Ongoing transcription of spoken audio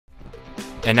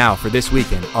And now for this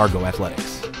week in Argo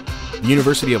Athletics. The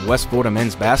University of West Florida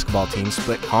men's basketball team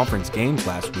split conference games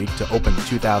last week to open the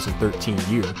 2013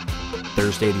 year.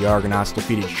 Thursday, the Argonauts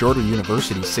defeated Shorter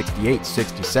University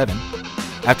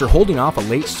 68-67. After holding off a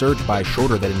late surge by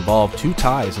Shorter that involved 2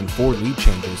 ties and 4 lead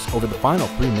changes over the final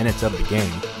 3 minutes of the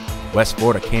game, West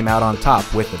Florida came out on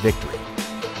top with the victory.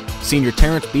 Senior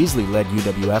Terrence Beasley led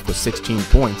UWF with 16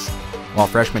 points, while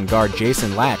freshman guard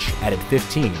Jason Latch added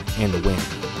 15 in the win.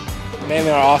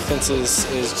 Mainly our offense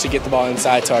is to get the ball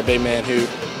inside to our big man who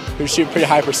shoot pretty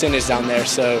high percentage down there.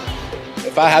 So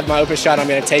if I have my open shot, I'm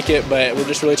going to take it, but we're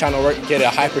just really trying to get a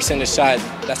high percentage shot.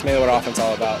 That's mainly what our offense is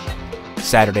all about.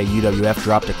 Saturday, UWF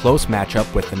dropped a close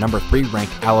matchup with the number 3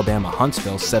 ranked Alabama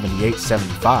Huntsville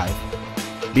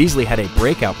 78-75. Beasley had a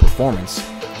breakout performance,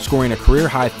 scoring a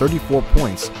career-high 34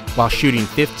 points while shooting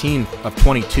 15 of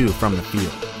 22 from the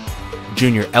field.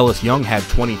 Junior Ellis Young had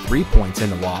 23 points in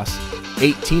the loss,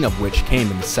 18 of which came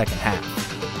in the second half.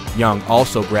 Young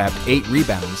also grabbed 8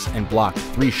 rebounds and blocked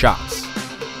 3 shots.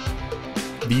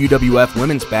 The UWF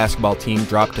women's basketball team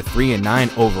dropped to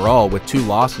 3-9 overall with 2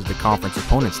 losses to conference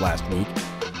opponents last week.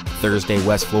 Thursday,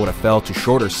 West Florida fell to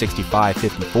Shorter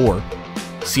 65-54.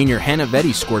 Senior Hannah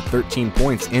Vetty scored 13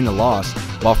 points in the loss,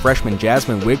 while freshman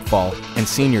Jasmine Wigfall and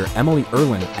senior Emily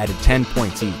Erlin added 10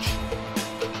 points each.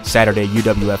 Saturday,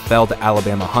 UWF fell to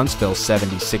Alabama Huntsville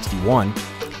 70-61.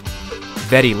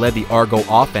 Vetty led the Argo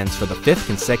offense for the 5th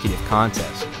consecutive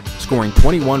contest, scoring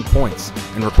 21 points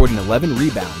and recording 11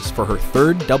 rebounds for her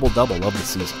 3rd double-double of the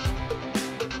season.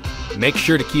 Make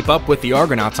sure to keep up with the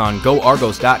Argonauts on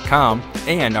GoArgos.com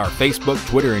and our Facebook,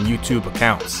 Twitter, and YouTube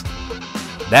accounts.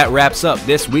 That wraps up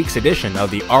this week's edition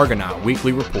of the Argonaut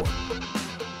Weekly Report.